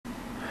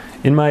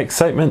In my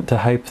excitement to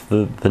hype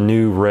the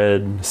new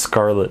red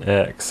Scarlet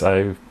X,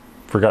 I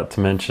forgot to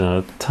mention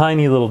a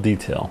tiny little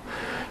detail.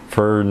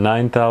 For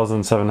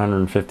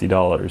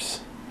 $9,750,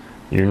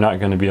 you're not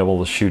going to be able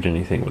to shoot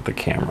anything with the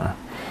camera.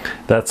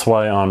 That's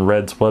why on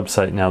Red's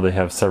website now they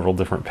have several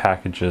different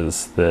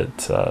packages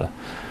that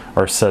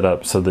are set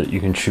up so that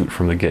you can shoot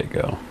from the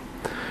get-go.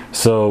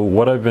 So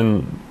what I've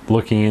been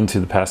looking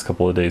into the past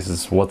couple of days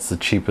is what's the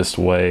cheapest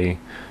way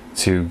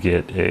to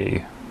get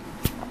a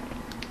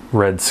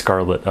Red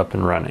Scarlet up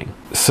and running.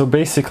 So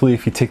basically,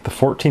 if you take the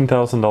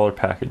 $14,000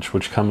 package,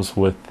 which comes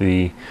with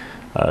the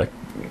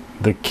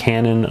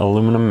Canon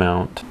aluminum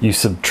mount, you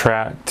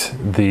subtract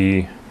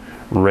the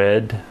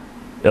red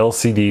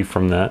LCD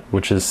from that,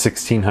 which is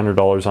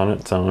 $1,600 on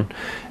its own,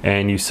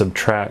 and you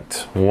subtract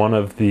one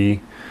of the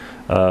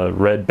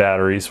red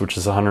batteries, which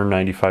is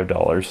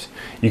 $195,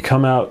 you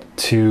come out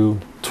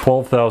to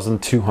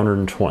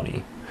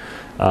 $12,220.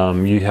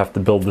 You have to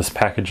build this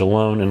package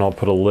alone, and I'll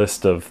put a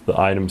list of the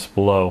items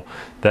below.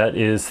 That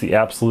is the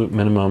absolute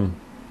minimum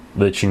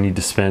that you need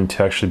to spend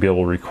to actually be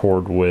able to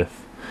record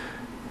with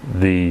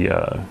the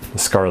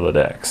Scarlet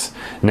X.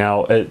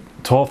 Now at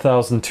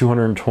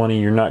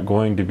 $12,220, you're not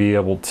going to be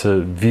able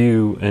to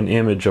view an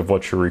image of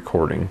what you're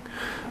recording,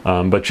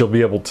 but you'll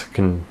be able to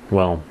you're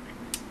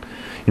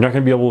not going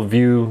to be able to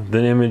view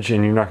the image,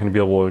 and you're not going to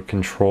be able to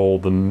control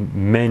the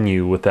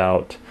menu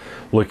without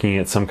looking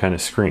at some kind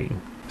of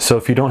screen. So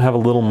if you don't have a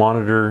little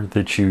monitor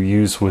that you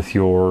use with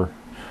your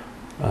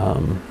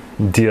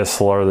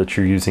DSLR that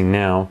you're using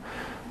now,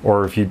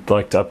 or if you'd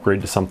like to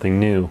upgrade to something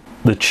new,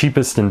 the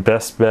cheapest and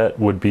best bet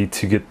would be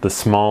to get the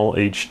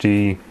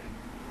SmallHD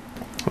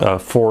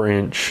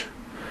 4-inch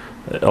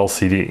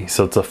LCD.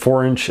 So it's a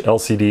 4-inch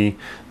LCD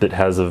that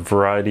has a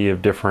variety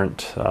of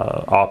different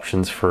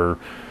options for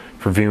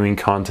viewing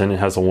content. It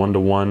has a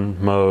 1:1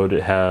 mode,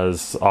 it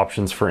has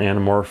options for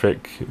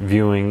anamorphic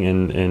viewing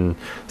and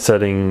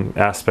setting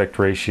aspect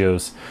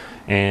ratios,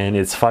 and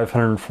it's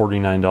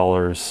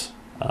 $549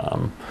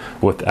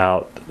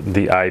 without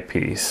the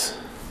eyepiece.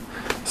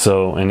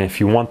 So, and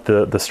if you want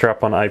the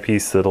strap-on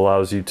eyepiece that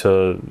allows you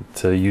to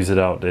use it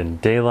out in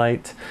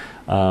daylight,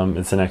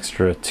 it's an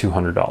extra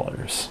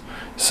 $200.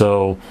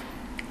 So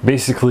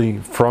basically,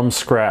 from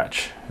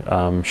scratch,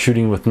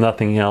 shooting with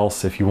nothing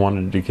else, if you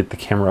wanted to get the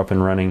camera up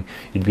and running,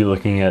 you'd be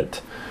looking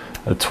at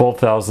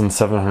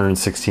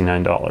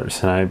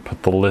 $12,769, and I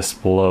put the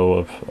list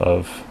below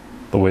of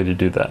the way to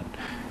do that.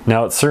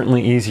 Now, it's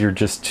certainly easier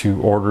just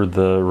to order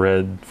the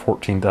red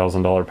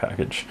 $14,000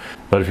 package,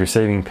 but if you're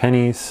saving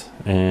pennies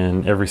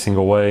in every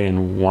single way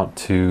and want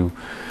to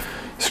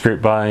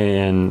scrape by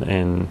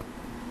and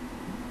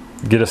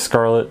get a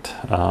Scarlet,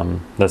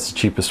 that's the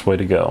cheapest way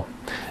to go.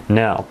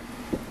 Now,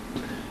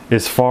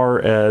 as far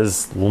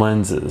as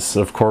lenses,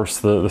 of course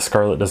the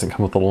Scarlet doesn't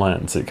come with a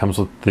lens. It comes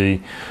with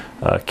the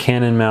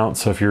Canon mount,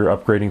 so if you're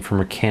upgrading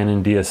from a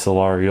Canon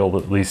DSLR, you'll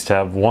at least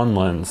have one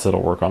lens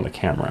that'll work on the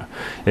camera.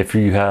 If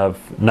you have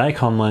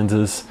Nikon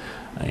lenses,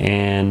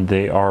 and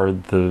they are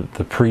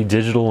the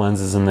pre-digital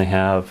lenses, and they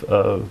have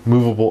a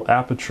movable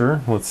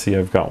aperture, let's see,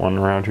 I've got one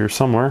around here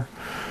somewhere,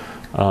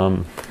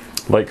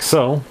 like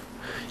so,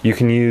 you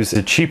can use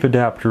a cheap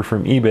adapter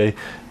from eBay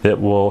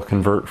that will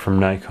convert from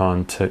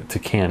Nikon to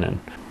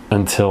Canon,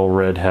 until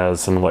Red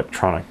has an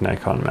electronic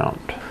Nikon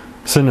mount.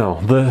 So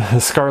no, the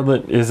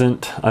Scarlet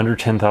isn't under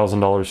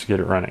 $10,000 to get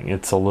it running.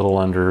 It's a little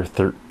under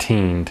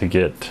 $13,000 to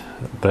get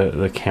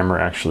the camera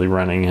actually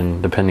running,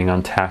 and depending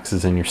on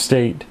taxes in your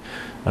state,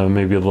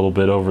 maybe a little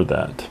bit over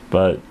that.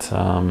 But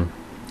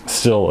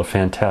still a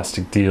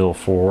fantastic deal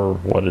for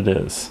what it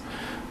is.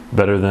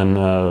 Better than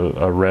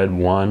a Red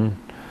 1,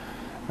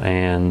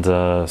 and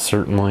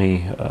certainly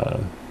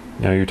you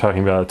know, you're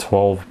talking about a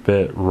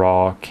 12-bit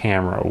RAW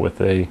camera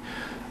with a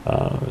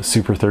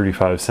Super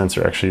 35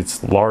 sensor. Actually,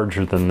 it's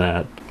larger than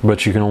that,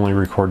 but you can only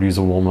record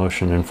usable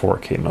motion in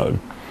 4K mode.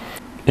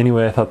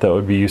 Anyway, I thought that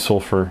would be useful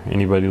for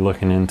anybody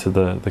looking into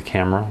the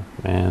camera,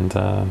 and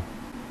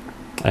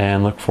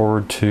look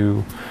forward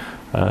to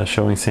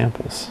showing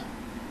samples.